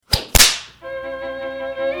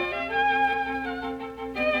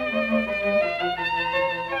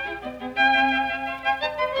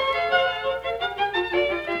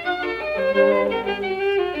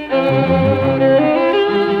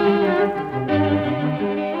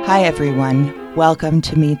Hi, everyone. Welcome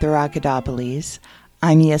to Meet the Rockadopolis.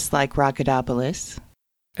 I'm Yes Like Rockadopoulos.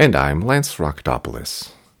 And I'm Lance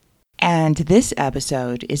Rockadopoulos. And this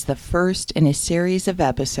episode is the first in a series of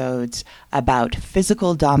episodes about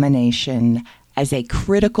physical domination as a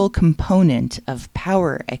critical component of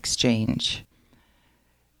power exchange.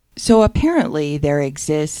 So apparently there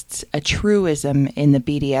exists a truism in the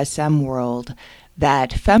BDSM world that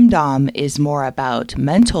femdom is more about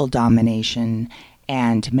mental domination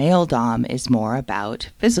and male dom is more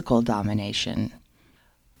about physical domination.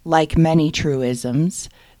 Like many truisms,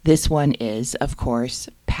 this one is, of course,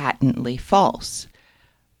 patently false.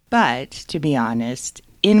 But, to be honest,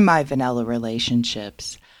 in my vanilla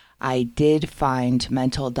relationships, I did find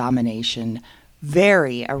mental domination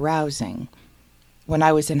very arousing. When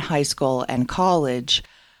I was in high school and college,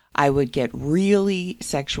 I would get really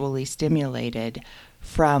sexually stimulated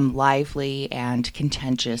from lively and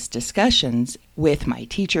contentious discussions with my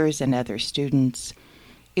teachers and other students.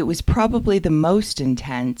 It was probably the most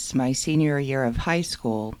intense my senior year of high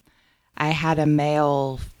school. I had a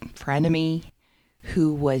male frenemy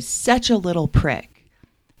who was such a little prick,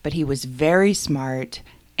 but he was very smart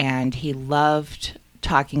and he loved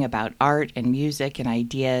talking about art and music and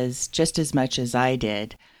ideas just as much as I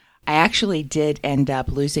did. I actually did end up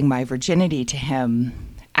losing my virginity to him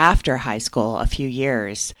after high school a few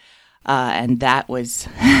years. And that was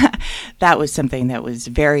that was something that was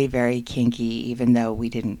very, very kinky, even though we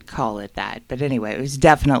didn't call it that. But anyway, it was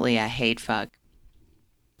definitely a hate fuck.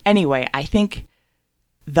 Anyway, I think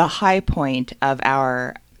the high point of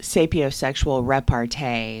our sapiosexual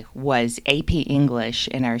repartee was AP English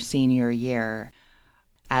in our senior year.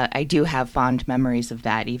 I do have fond memories of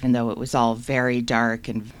that, even though it was all very dark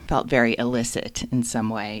and felt very illicit in some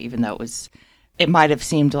way, even though it might have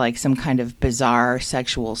seemed like some kind of bizarre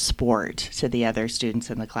sexual sport to the other students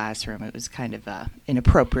in the classroom. It was kind of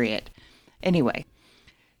inappropriate. Anyway,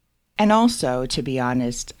 and also, to be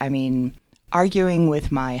honest, arguing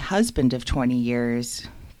with my husband of 20 years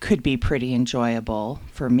could be pretty enjoyable,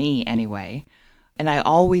 for me anyway. And I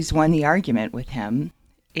always won the argument with him.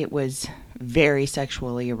 It was very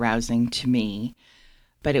sexually arousing to me,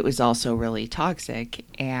 but it was also really toxic,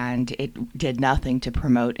 and it did nothing to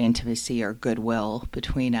promote intimacy or goodwill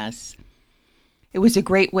between us. It was a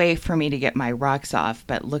great way for me to get my rocks off,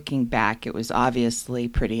 but looking back, it was obviously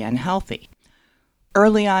pretty unhealthy.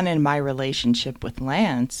 Early on in my relationship with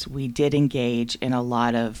Lance, we did engage in a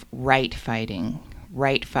lot of right fighting.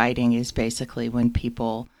 Right fighting is basically when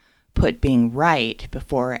people put being right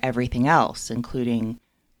before everything else, including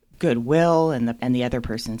goodwill and the other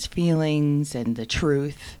person's feelings and the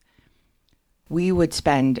truth. We would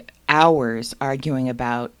spend hours arguing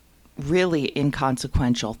about really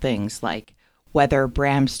inconsequential things like whether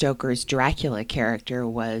Bram Stoker's Dracula character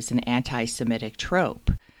was an anti-Semitic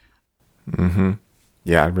trope. Mm-hmm.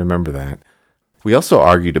 Yeah, I remember that. We also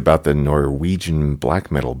argued about the Norwegian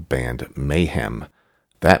black metal band Mayhem.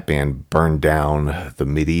 That band burned down the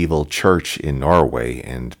medieval church in Norway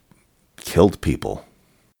and killed people.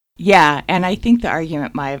 Yeah, and I think the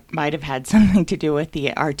argument might have had something to do with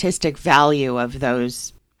the artistic value of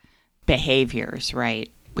those behaviors,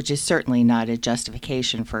 right? Which is certainly not a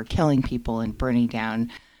justification for killing people and burning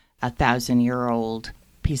down a 1,000-year-old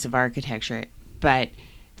piece of architecture. But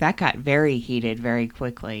that got very heated very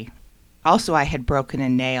quickly. Also, I had broken a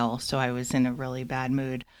nail, so I was in a really bad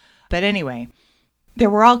mood. But anyway,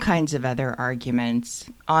 there were all kinds of other arguments.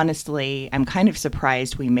 Honestly, I'm kind of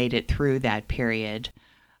surprised we made it through that period.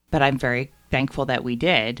 But I'm very thankful that we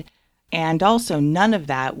did. And also, none of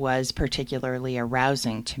that was particularly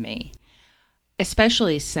arousing to me,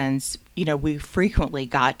 especially since, we frequently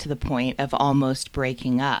got to the point of almost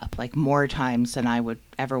breaking up, like more times than I would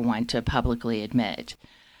ever want to publicly admit.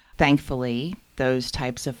 Thankfully, those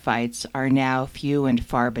types of fights are now few and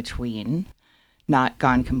far between, not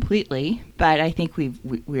gone completely, but I think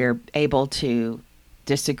we're able to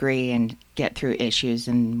disagree and get through issues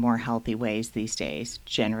in more healthy ways these days,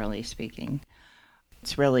 generally speaking.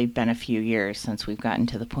 It's really been a few years since we've gotten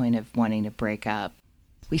to the point of wanting to break up.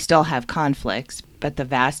 We still have conflicts, but the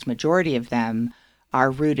vast majority of them are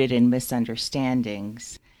rooted in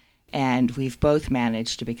misunderstandings, and we've both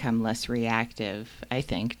managed to become less reactive, I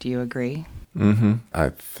think. Do you agree? Mm-hmm. I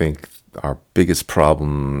think our biggest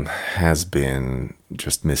problem has been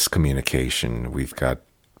just miscommunication. We've got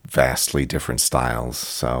vastly different styles,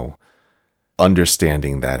 so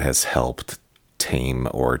understanding that has helped tame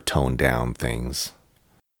or tone down things.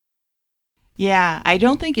 Yeah, I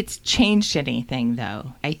don't think it's changed anything,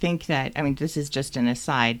 though. I think that, this is just an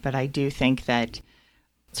aside, but I do think that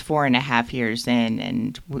It's 4.5 years in,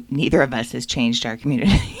 and neither of us has changed our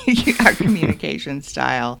our communication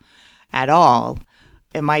style at all.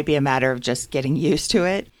 It might be a matter of just getting used to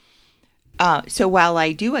it. So while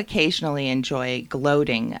I do occasionally enjoy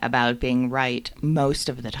gloating about being right most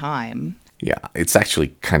of the time. Yeah, it's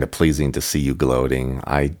actually kind of pleasing to see you gloating.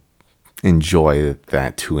 I enjoy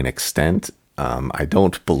that to an extent. I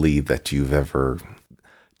don't believe that you've ever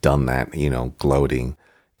done that, gloating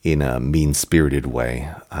in a mean-spirited way.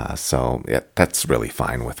 So yeah, that's really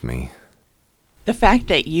fine with me. The fact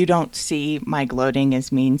that you don't see my gloating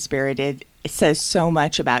as mean-spirited, it says so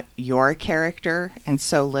much about your character and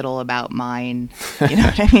so little about mine. You know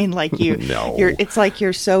what I mean? Like No. It's like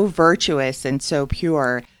you're so virtuous and so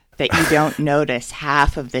pure that you don't notice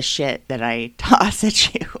half of the shit that I toss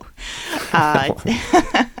at you.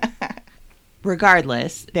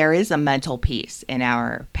 Regardless, there is a mental piece in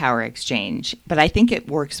our power exchange, but I think it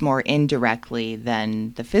works more indirectly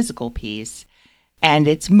than the physical piece. And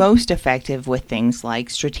it's most effective with things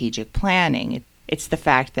like strategic planning. It's the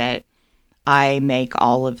fact that I make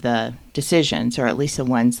all of the decisions, or at least the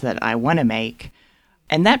ones that I want to make.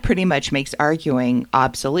 And that pretty much makes arguing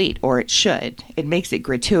obsolete, or it should. It makes it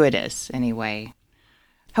gratuitous, anyway.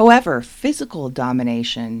 However, physical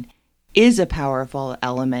domination is a powerful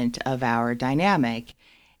element of our dynamic,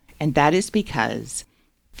 and that is because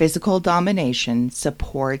physical domination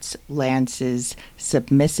supports Lance's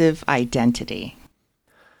submissive identity.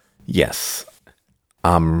 Yes.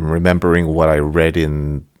 I'm remembering what I read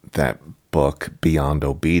in that book, Beyond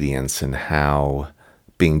Obedience, and how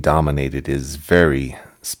being dominated is very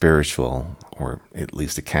spiritual, or at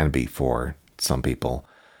least it can be for some people.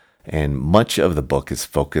 And much of the book is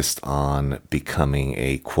focused on becoming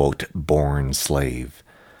a, quote, born slave.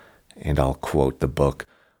 And I'll quote the book,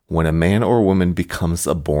 "When a man or woman becomes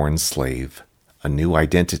a born slave, a new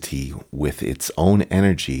identity with its own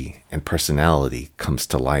energy and personality comes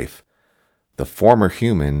to life. The former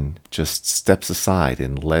human just steps aside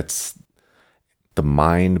and lets the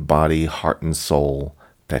mind, body, heart, and soul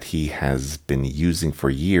that he has been using for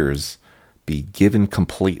years be given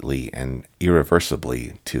completely and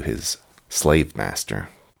irreversibly to his slave master."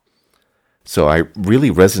 So I really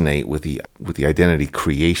resonate with the identity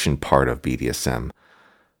creation part of BDSM.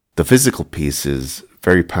 The physical piece is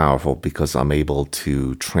very powerful because I'm able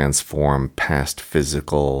to transform past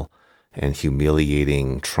physical and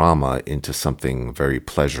humiliating trauma into something very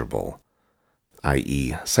pleasurable,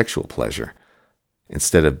 i.e., sexual pleasure.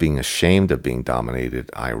 Instead of being ashamed of being dominated,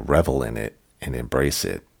 I revel in it and embrace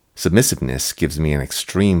it. Submissiveness gives me an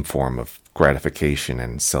extreme form of gratification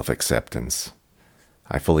and self-acceptance.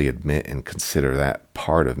 I fully admit and consider that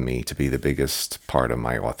part of me to be the biggest part of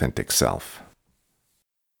my authentic self.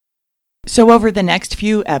 So over the next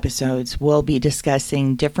few episodes, we'll be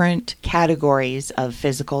discussing different categories of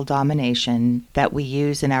physical domination that we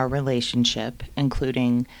use in our relationship,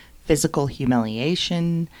 including physical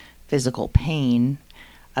humiliation, physical pain,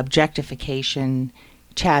 objectification,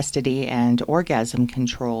 chastity and orgasm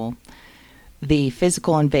control, the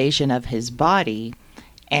physical invasion of his body,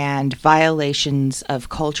 and violations of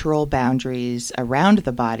cultural boundaries around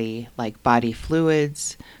the body, like body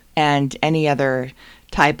fluids, and any other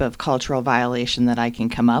type of cultural violation that I can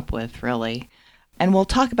come up with, really. And we'll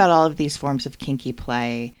talk about all of these forms of kinky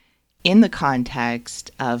play in the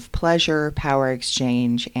context of pleasure, power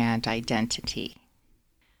exchange, and identity.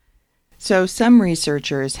 So some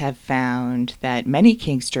researchers have found that many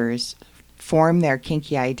kinksters form their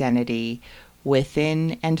kinky identity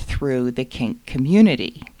within and through the kink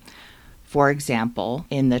community. For example,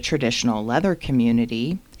 in the traditional leather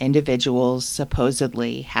community, individuals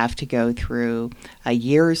supposedly have to go through a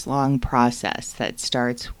years-long process that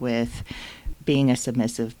starts with being a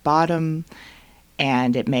submissive bottom,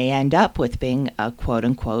 and it may end up with being a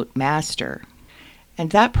quote-unquote master.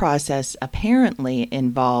 And that process apparently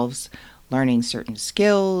involves learning certain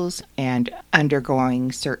skills and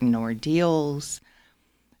undergoing certain ordeals.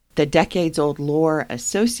 The decades-old lore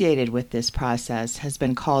associated with this process has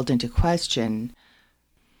been called into question.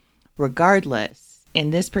 Regardless,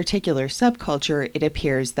 in this particular subculture, it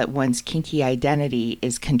appears that one's kinky identity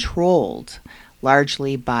is controlled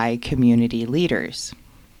largely by community leaders.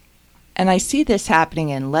 And I see this happening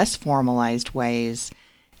in less formalized ways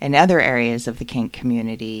in other areas of the kink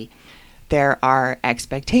community. There are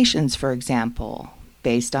expectations, for example,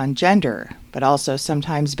 based on gender, but also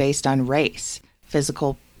sometimes based on race,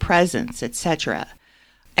 physical presence, etc.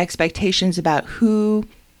 Expectations about who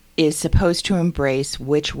is supposed to embrace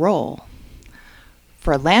which role.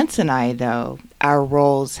 For Lance and I, though, our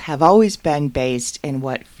roles have always been based in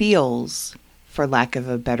what feels, for lack of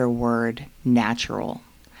a better word, natural.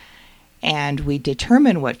 and we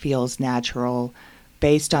determine what feels natural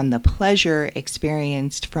based on the pleasure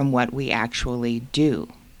experienced from what we actually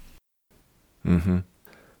do. Mm-hmm.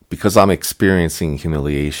 Because I'm experiencing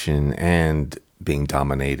humiliation and being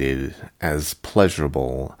dominated as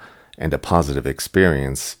pleasurable and a positive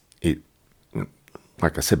experience, it,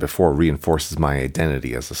 like I said before, reinforces my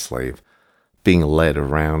identity as a slave. Being led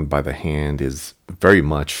around by the hand is very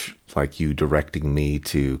much like you directing me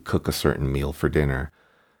to cook a certain meal for dinner.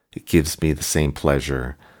 It gives me the same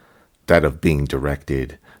pleasure, that of being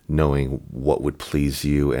directed, knowing what would please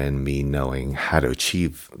you, and me knowing how to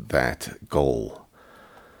achieve that goal.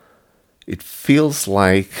 It feels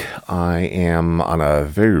like I am on a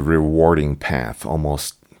very rewarding path,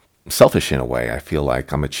 almost selfish in a way. I feel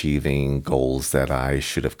like I'm achieving goals that I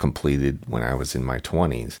should have completed when I was in my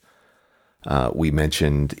 20s. We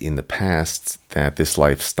mentioned in the past that this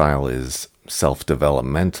lifestyle is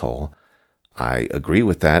self-developmental. I agree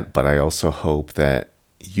with that, but I also hope that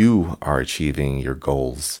you are achieving your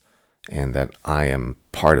goals and that I am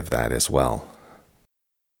part of that as well.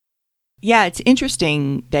 Yeah, it's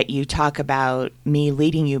interesting that you talk about me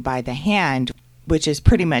leading you by the hand, which is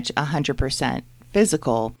pretty much 100%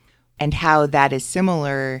 physical, and how that is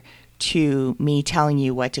similar to me telling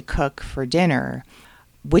you what to cook for dinner,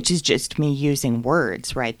 which is just me using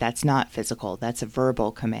words, right? That's not physical. That's a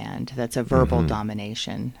verbal command. That's a verbal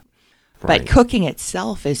domination. Right. But cooking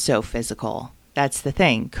itself is so physical. That's the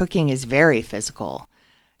thing. Cooking is very physical.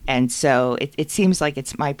 And so it seems like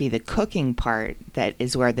it might be the cooking part that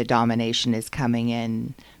is where the domination is coming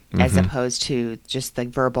in, as opposed to just the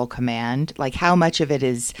verbal command. Like, how much of it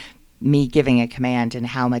is me giving a command and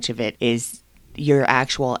how much of it is your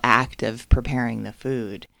actual act of preparing the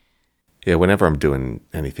food? Yeah, whenever I'm doing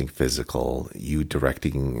anything physical, you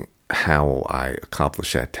directing how I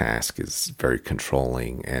accomplish that task is very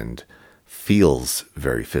controlling and feels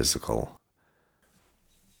very physical.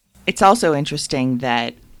 It's also interesting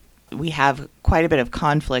that we have quite a bit of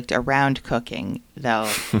conflict around cooking, though,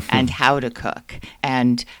 and how to cook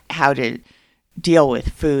and how to deal with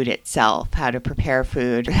food itself, how to prepare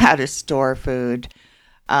food, how to store food.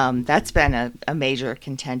 That's been a major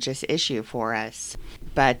contentious issue for us.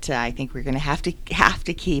 But I think we're going to have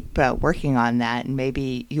to keep working on that, and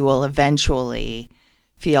maybe you will eventually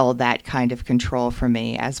feel that kind of control from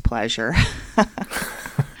me as pleasure.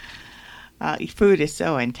 Food is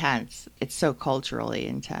so intense. It's so culturally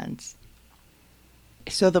intense.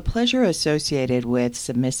 So the pleasure associated with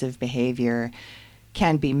submissive behavior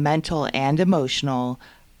can be mental and emotional,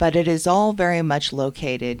 but it is all very much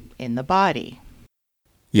located in the body.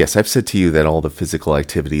 Yes, I've said to you that all the physical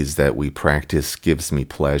activities that we practice gives me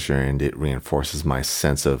pleasure and it reinforces my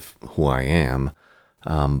sense of who I am.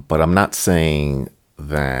 But I'm not saying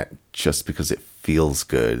that just because it feels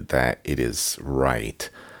good that it is right.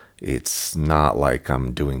 It's not like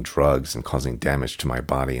I'm doing drugs and causing damage to my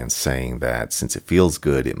body and saying that since it feels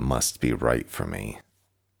good, it must be right for me.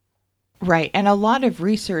 Right. And a lot of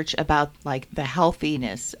research about like the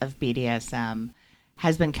healthiness of BDSM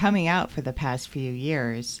has been coming out for the past few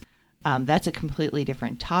years. That's a completely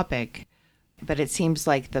different topic, but it seems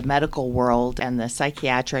like the medical world and the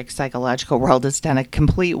psychiatric, psychological world has done a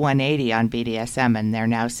complete 180 on BDSM, and they're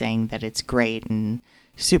now saying that it's great and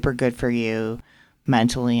super good for you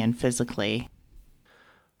mentally and physically.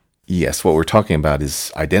 Yes, what we're talking about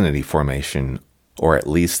is identity formation, or at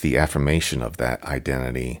least the affirmation of that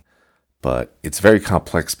identity. But it's very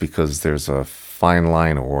complex because there's a fine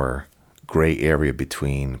line or gray area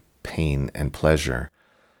between pain and pleasure.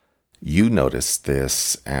 You noticed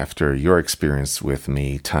this after your experience with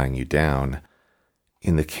me tying you down.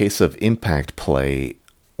 In the case of impact play,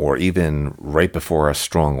 or even right before a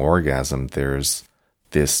strong orgasm, there's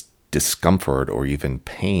this discomfort or even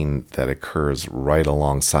pain that occurs right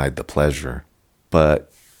alongside the pleasure. But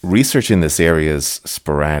research in this area is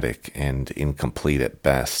sporadic and incomplete at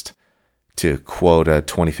best. To quote a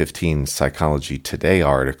 2015 Psychology Today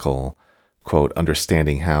article, quote,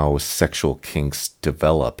 "Understanding how sexual kinks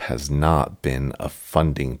develop has not been a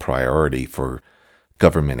funding priority for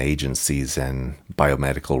government agencies and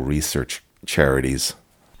biomedical research charities."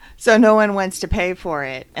 So no one wants to pay for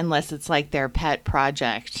it unless it's like their pet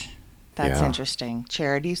project. That's Yeah. interesting.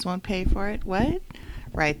 Charities won't pay for it? What?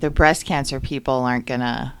 Right. The breast cancer people aren't going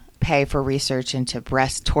to pay for research into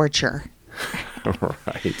breast torture.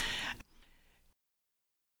 Right.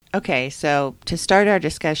 Okay, so to start our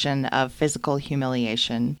discussion of physical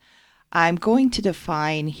humiliation, I'm going to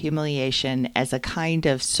define humiliation as a kind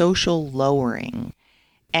of social lowering.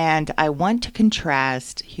 And I want to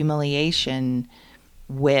contrast humiliation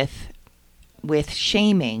with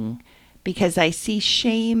shaming, because I see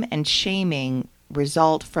shame and shaming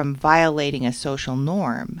result from violating a social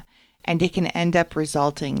norm, and it can end up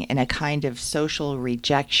resulting in a kind of social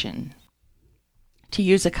rejection. To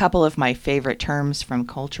use a couple of my favorite terms from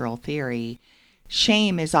cultural theory,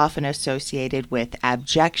 shame is often associated with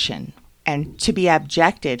abjection. And to be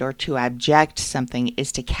abjected or to abject something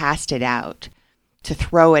is to cast it out, to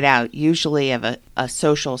throw it out, usually of a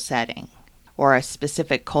social setting or a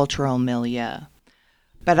specific cultural milieu.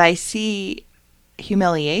 But I see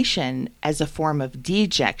humiliation as a form of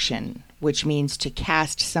dejection, which means to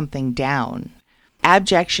cast something down.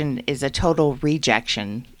 Abjection is a total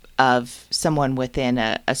rejection of someone within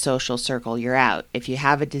a social circle. You're out. If you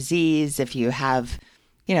have a disease, if you have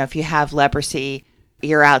leprosy,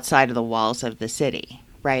 you're outside of the walls of the city,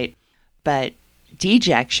 right? But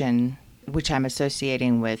dejection, which I'm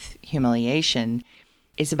associating with humiliation,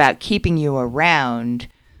 is about keeping you around,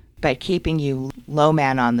 but keeping you low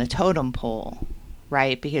man on the totem pole,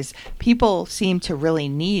 right? Because people seem to really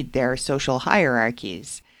need their social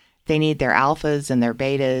hierarchies. They need their alphas and their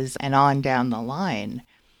betas and on down the line.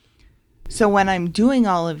 So when I'm doing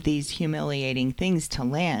all of these humiliating things to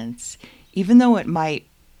Lance, even though it might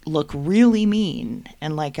look really mean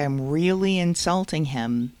and like I'm really insulting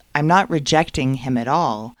him, I'm not rejecting him at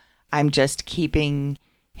all. I'm just keeping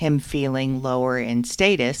him feeling lower in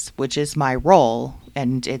status, which is my role.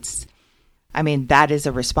 And that is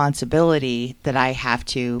a responsibility that I have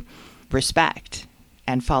to respect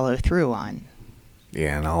and follow through on.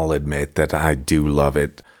 Yeah, and I'll admit that I do love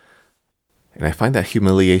it. And I find that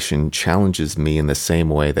humiliation challenges me in the same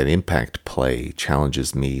way that impact play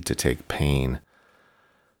challenges me to take pain.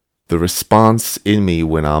 The response in me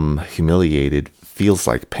when I'm humiliated feels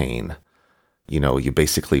like pain. You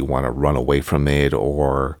basically want to run away from it,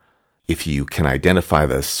 or if you can identify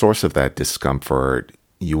the source of that discomfort,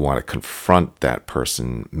 you want to confront that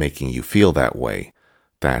person making you feel that way.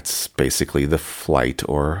 That's basically the flight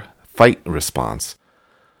or fight response.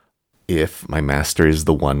 If my master is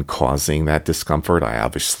the one causing that discomfort, I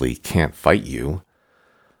obviously can't fight you.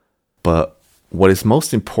 But what is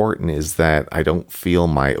most important is that I don't feel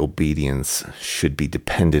my obedience should be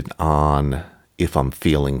dependent on if I'm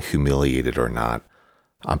feeling humiliated or not.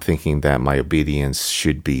 I'm thinking that my obedience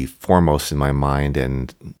should be foremost in my mind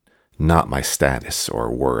and not my status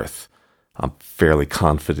or worth. I'm fairly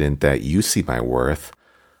confident that you see my worth,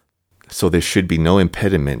 so there should be no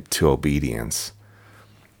impediment to obedience.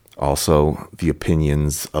 Also, the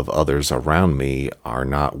opinions of others around me are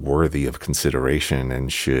not worthy of consideration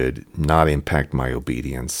and should not impact my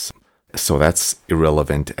obedience. So that's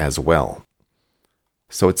irrelevant as well.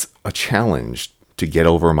 So it's a challenge to get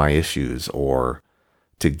over my issues, or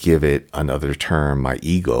to give it another term, my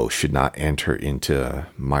ego should not enter into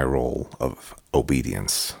my role of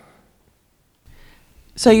obedience.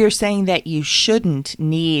 So you're saying that you shouldn't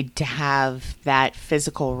need to have that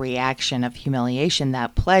physical reaction of humiliation,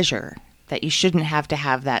 that pleasure, that you shouldn't have to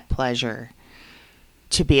have that pleasure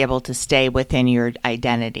to be able to stay within your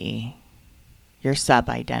identity, your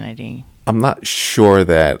sub-identity. I'm not sure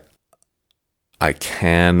that I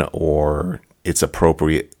can or it's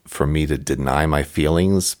appropriate for me to deny my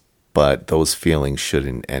feelings, but those feelings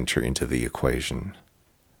shouldn't enter into the equation.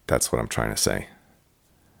 That's what I'm trying to say.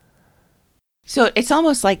 So it's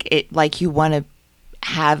almost like you want to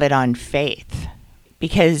have it on faith,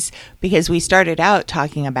 because we started out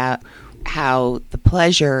talking about how the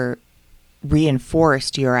pleasure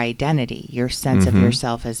reinforced your identity, your sense of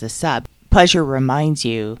yourself as a sub. Pleasure reminds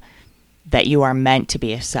you that you are meant to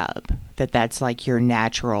be a sub, that's like your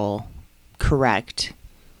natural, correct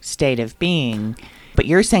state of being. But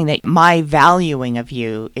you're saying that my valuing of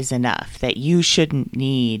you is enough, that you shouldn't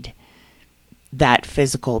need that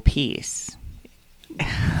physical piece.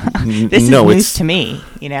 This is news to me,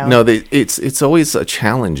 No, it's always a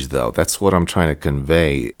challenge, though. That's what I'm trying to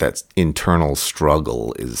convey. That internal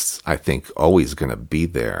struggle is, I think, always going to be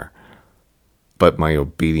there. But my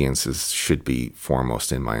obedience should be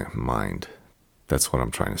foremost in my mind. That's what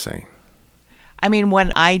I'm trying to say. I mean,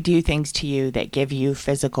 when I do things to you that give you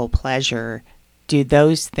physical pleasure, do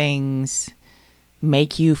those things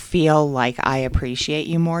make you feel like I appreciate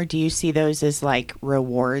you more? Do you see those as like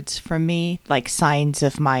rewards from me, like signs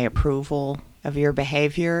of my approval of your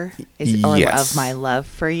behavior, or yes, of my love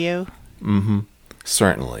for you?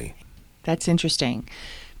 Certainly. That's interesting.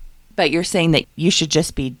 But you're saying that you should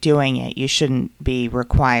just be doing it. You shouldn't be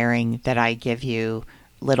requiring that I give you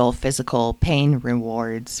little physical pain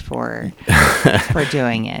rewards for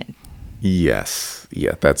doing it. Yes.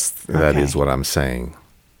 Yeah, that is what I'm saying.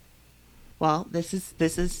 Well, this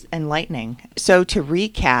is enlightening. So to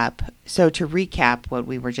recap what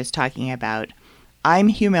we were just talking about, I'm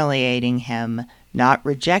humiliating him, not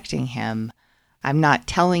rejecting him. I'm not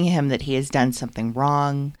telling him that he has done something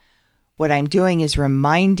wrong. What I'm doing is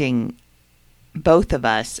reminding both of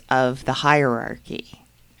us of the hierarchy.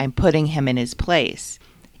 I'm putting him in his place.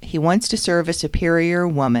 He wants to serve a superior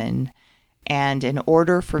woman, and in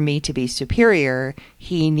order for me to be superior,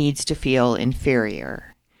 he needs to feel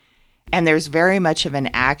inferior. And there's very much of an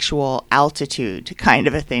actual altitude kind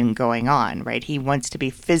of a thing going on, right? He wants to be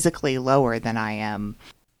physically lower than I am.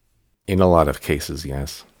 In a lot of cases,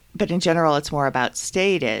 yes. But in general, it's more about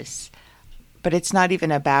status. But it's not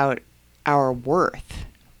even about our worth,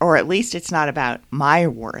 or at least it's not about my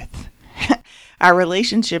worth. Our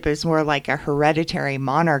relationship is more like a hereditary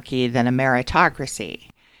monarchy than a meritocracy.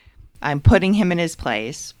 I'm putting him in his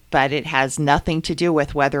place, but it has nothing to do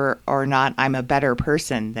with whether or not I'm a better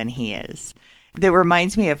person than he is. That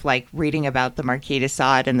reminds me of like reading about the Marquis de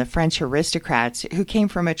Sade and the French aristocrats who came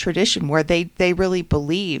from a tradition where they really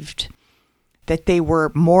believed that they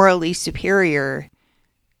were morally superior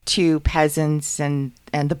to peasants and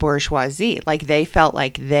the bourgeoisie. Like they felt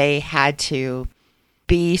like they had to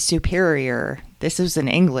be superior. This was in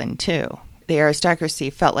England too. The aristocracy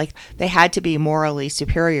felt like they had to be morally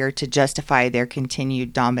superior to justify their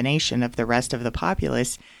continued domination of the rest of the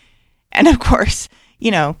populace. And of course,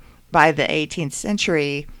 by the 18th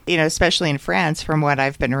century, especially in France, from what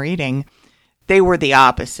I've been reading, they were the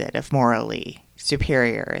opposite of morally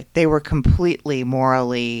superior. They were completely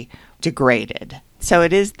morally degraded. So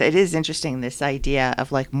it is interesting, this idea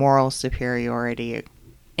of like moral superiority,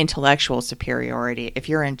 intellectual superiority. If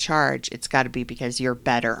you're in charge, it's got to be because you're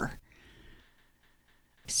better.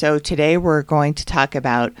 So today we're going to talk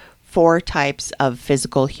about 4 types of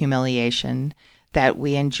physical humiliation that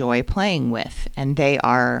we enjoy playing with. And they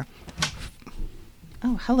are...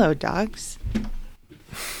 Oh, hello, dogs.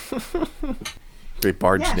 They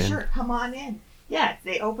barged in. Yeah, sure. Come on in. Yeah,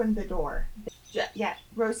 they opened the door. Yeah,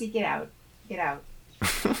 Rosie, get out. Get out.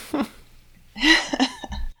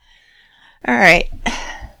 All right.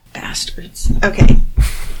 Bastards. Okay.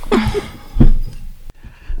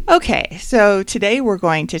 Okay, so today we're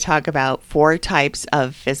going to talk about 4 types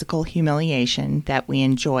of physical humiliation that we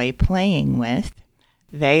enjoy playing with.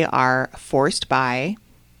 They are forced by,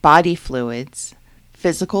 body fluids,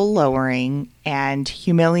 physical lowering, and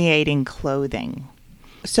humiliating clothing.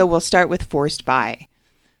 So we'll start with forced by.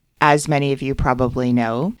 As many of you probably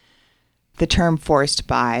know, the term forced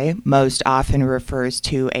by most often refers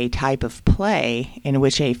to a type of play in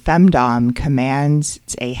which a femdom commands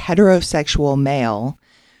a heterosexual male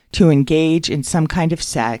to engage in some kind of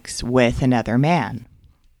sex with another man.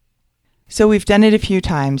 So we've done it a few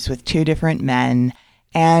times with 2 different men,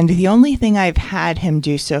 and the only thing I've had him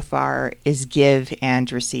do so far is give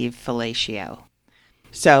and receive fellatio.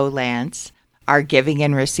 So, Lance, are giving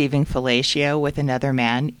and receiving fellatio with another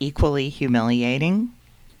man equally humiliating?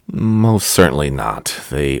 Most certainly not.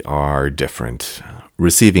 They are different.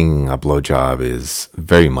 Receiving a blowjob is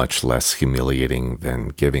very much less humiliating than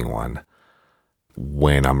giving one.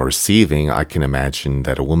 When I'm receiving, I can imagine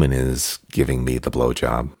that a woman is giving me the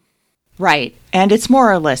blowjob. Right. And it's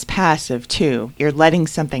more or less passive, too. You're letting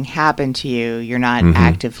something happen to you. You're not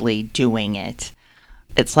actively doing it.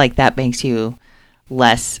 It's like that makes you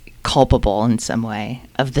less culpable in some way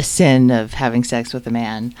of the sin of having sex with a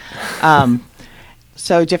man.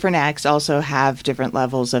 So different acts also have different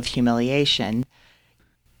levels of humiliation.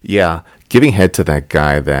 Yeah, giving head to that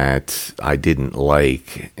guy that I didn't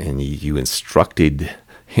like, and you instructed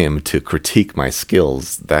him to critique my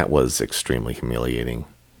skills, that was extremely humiliating.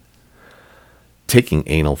 Taking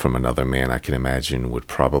anal from another man, I can imagine, would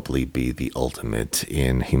probably be the ultimate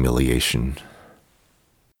in humiliation.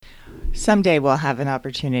 Someday we'll have an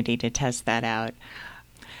opportunity to test that out.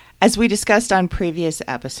 As we discussed on previous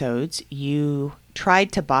episodes, you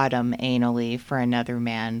tried to bottom anally for another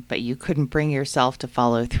man, but you couldn't bring yourself to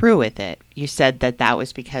follow through with it. You said that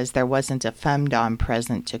was because there wasn't a femdom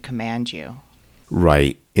present to command you.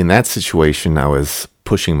 Right. In that situation, I was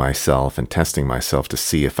pushing myself and testing myself to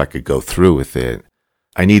see if I could go through with it.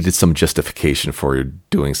 I needed some justification for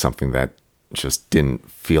doing something that just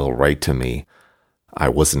didn't feel right to me. I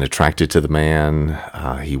wasn't attracted to the man.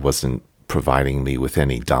 He wasn't providing me with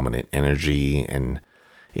any dominant energy, and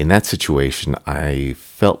in that situation, I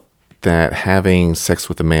felt that having sex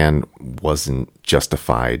with a man wasn't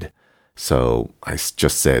justified. So I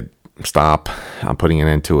just said, stop, I'm putting an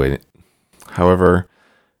end to it. However,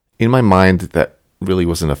 in my mind, that really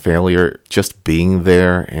wasn't a failure. Just being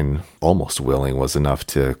there and almost willing was enough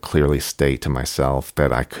to clearly state to myself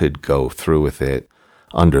that I could go through with it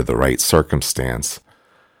under the right circumstance.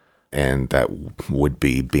 And that would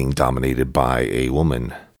be being dominated by a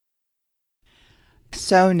woman.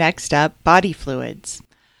 So next up, body fluids.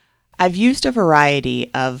 I've used a variety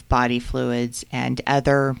of body fluids and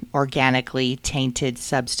other organically tainted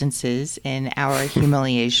substances in our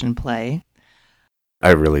humiliation play. I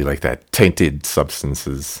really like that. Tainted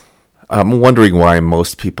substances. I'm wondering why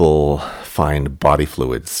most people find body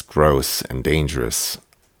fluids gross and dangerous.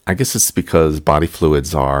 I guess it's because body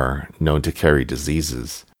fluids are known to carry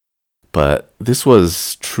diseases. But this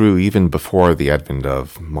was true even before the advent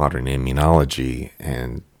of modern immunology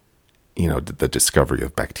and, the discovery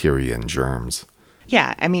of bacteria and germs.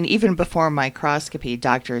 Yeah, I mean, even before microscopy,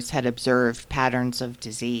 doctors had observed patterns of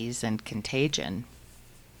disease and contagion.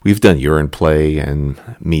 We've done urine play and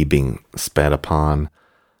me being spat upon.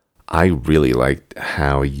 I really liked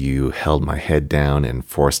how you held my head down and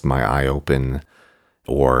forced my eye open,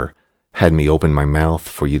 or had me open my mouth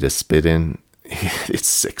for you to spit in.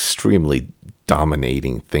 It's extremely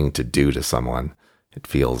dominating thing to do to someone. It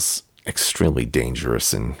feels extremely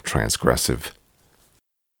dangerous and transgressive.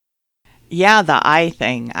 Yeah, the eye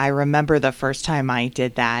thing. I remember the first time I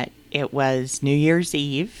did that. It was New Year's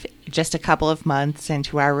Eve, just a couple of months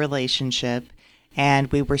into our relationship,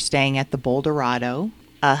 and we were staying at the Boulderado,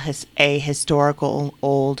 a historical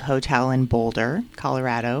old hotel in Boulder,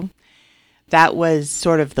 Colorado. That was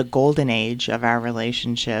sort of the golden age of our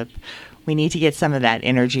relationship. We need to get some of that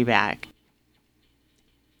energy back.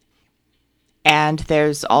 And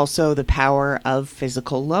there's also the power of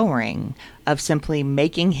physical lowering, of simply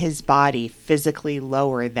making his body physically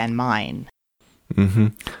lower than mine. Mm-hmm.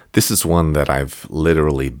 This is one that I've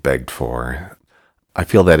literally begged for. I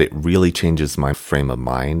feel that it really changes my frame of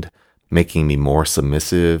mind, making me more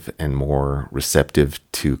submissive and more receptive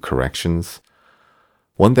to corrections.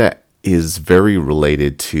 One that is very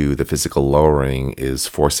related to the physical lowering is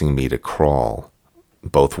forcing me to crawl,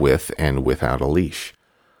 both with and without a leash.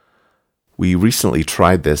 We recently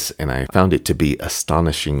tried this, and I found it to be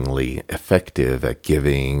astonishingly effective at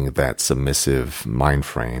giving that submissive mind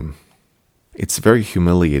frame. It's very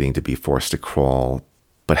humiliating to be forced to crawl,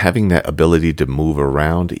 but having that ability to move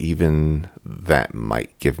around, even that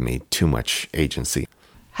might give me too much agency.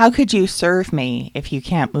 How could you serve me if you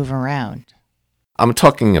can't move around? I'm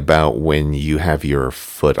talking about when you have your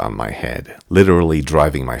foot on my head. Literally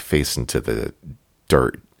driving my face into the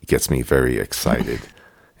dirt gets me very excited.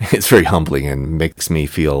 It's very humbling and makes me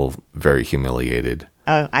feel very humiliated.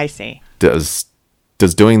 Oh, I see. Does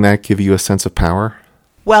doing that give you a sense of power?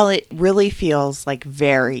 Well, it really feels like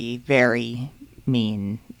very, very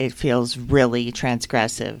mean. It feels really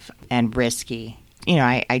transgressive and risky.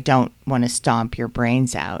 I don't want to stomp your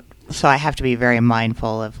brains out. So I have to be very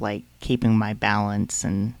mindful of keeping my balance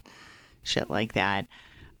and shit like that.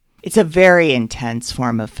 It's a very intense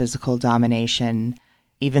form of physical domination,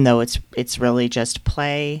 even though it's really just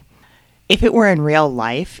play. If it were in real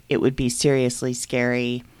life, it would be seriously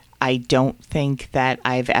scary. I don't think that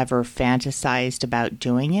I've ever fantasized about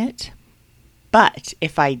doing it. But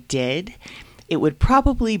if I did, it would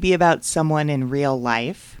probably be about someone in real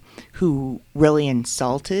life who really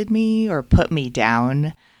insulted me or put me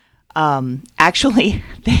down. Actually,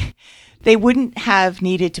 they wouldn't have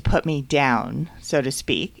needed to put me down, so to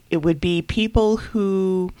speak. It would be people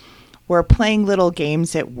who were playing little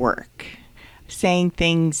games at work, saying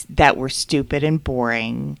things that were stupid and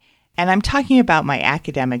boring. And I'm talking about my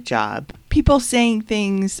academic job. People saying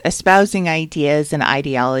things, espousing ideas and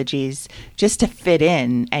ideologies just to fit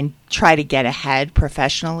in and try to get ahead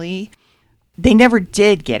professionally. They never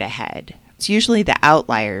did get ahead. It's usually the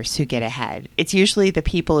outliers who get ahead. It's usually the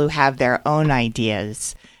people who have their own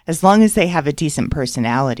ideas. As long as they have a decent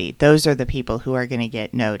personality, those are the people who are going to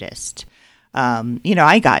get noticed.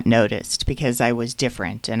 I got noticed because I was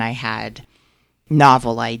different and I had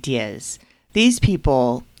novel ideas. These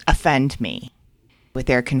people offend me with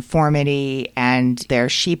their conformity and their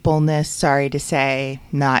sheepleness, sorry to say,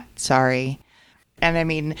 not sorry. And I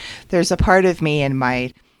mean, there's a part of me in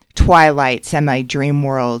my twilight, semi-dream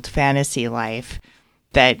world fantasy life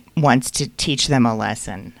that wants to teach them a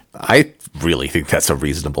lesson. I really think that's a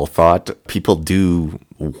reasonable thought. People do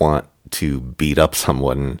want to beat up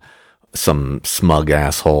someone, some smug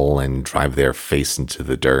asshole, and drive their face into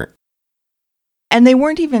the dirt. And they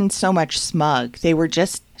weren't even so much smug. They were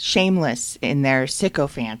just shameless in their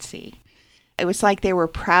sycophancy. It was like they were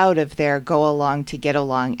proud of their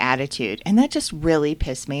go-along-to-get-along attitude. And that just really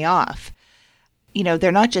pissed me off.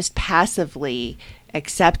 They're not just passively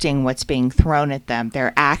accepting what's being thrown at them.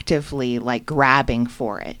 They're actively, grabbing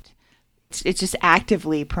for it. It's just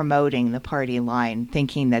actively promoting the party line,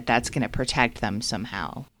 thinking that that's going to protect them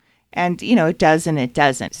somehow. And, it does and it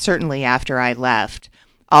doesn't. Certainly after I left,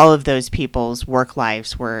 all of those people's work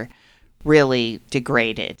lives were really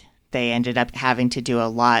degraded. They ended up having to do a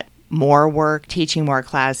lot more work, teaching more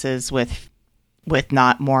classes with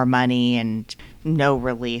not more money and no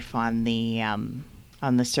relief on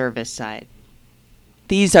the service side.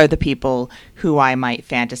 These are the people who I might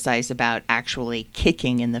fantasize about actually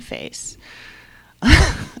kicking in the face.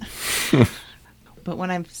 But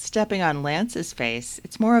when I'm stepping on Lance's face,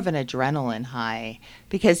 it's more of an adrenaline high,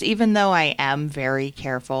 because even though I am very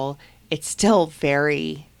careful, it's still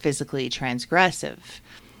very physically transgressive.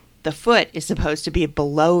 The foot is supposed to be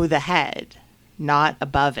below the head, not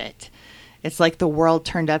above it. It's like the world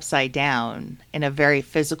turned upside down in a very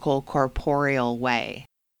physical, corporeal way.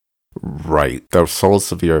 Right. The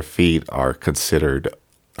soles of your feet are considered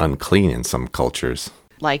unclean in some cultures.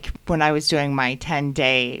 Like when I was doing my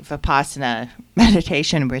 10-day Vipassana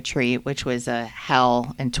meditation retreat, which was a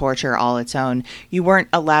hell and torture all its own, you weren't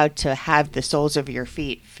allowed to have the soles of your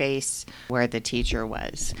feet face where the teacher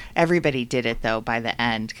was. Everybody did it, though, by the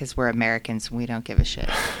end, because we're Americans and we don't give a shit.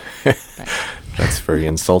 That's very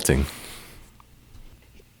insulting.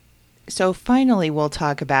 So finally, we'll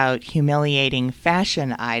talk about humiliating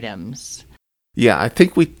fashion items. Yeah, I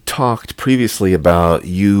think we talked previously about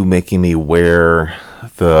you making me wear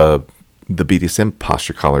the BDSM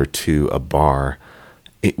posture collar to a bar.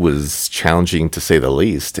 It was challenging to say the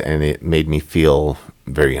least, and it made me feel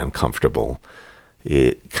very uncomfortable.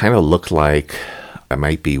 It kind of looked like I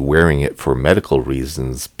might be wearing it for medical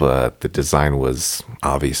reasons, but the design was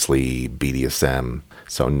obviously BDSM.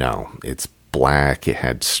 So no, it's black. It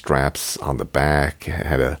had straps on the back. It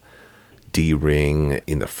had a D-ring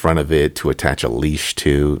in the front of it to attach a leash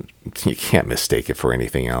to. You can't mistake it for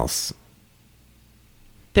anything else.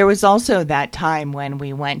 There was also that time when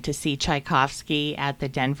we went to see Tchaikovsky at the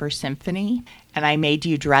Denver Symphony, and I made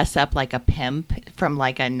you dress up like a pimp from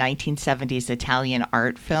like a 1970s Italian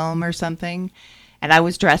art film or something, and I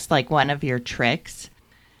was dressed like one of your tricks.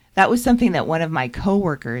 That was something that one of my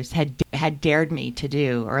coworkers had dared me to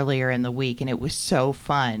do earlier in the week, and it was so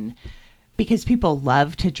fun. Because people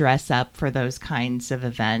love to dress up for those kinds of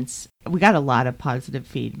events. We got a lot of positive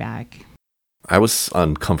feedback. I was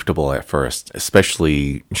uncomfortable at first,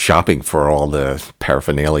 especially shopping for all the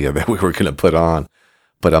paraphernalia that we were going to put on.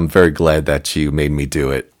 But I'm very glad that you made me do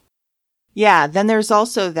it. Yeah, then there's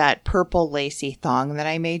also that purple lacy thong that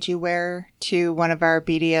I made you wear to one of our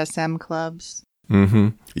BDSM clubs. Mm-hmm.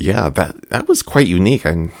 Yeah, that was quite unique.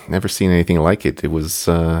 I've never seen anything like it. It was...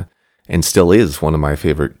 and still is one of my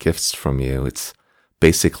favorite gifts from you. It's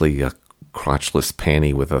basically a crotchless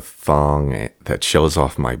panty with a thong that shows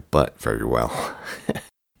off my butt very well.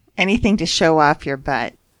 Anything to show off your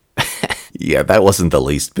butt. Yeah, that wasn't the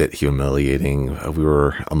least bit humiliating. We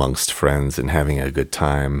were amongst friends and having a good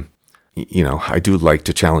time. You know, I do like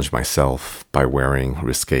to challenge myself by wearing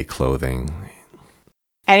risque clothing.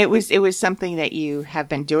 And it was something that you have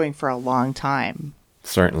been doing for a long time.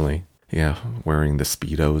 Certainly. Yeah, wearing the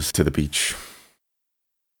Speedos to the beach.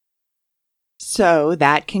 So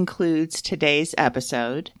that concludes today's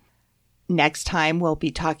episode. Next time, we'll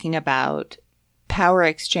be talking about power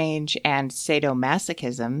exchange and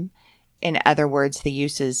sadomasochism. In other words, the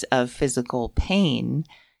uses of physical pain.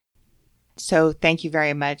 So thank you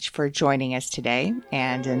very much for joining us today.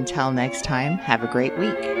 And until next time, have a great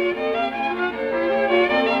week.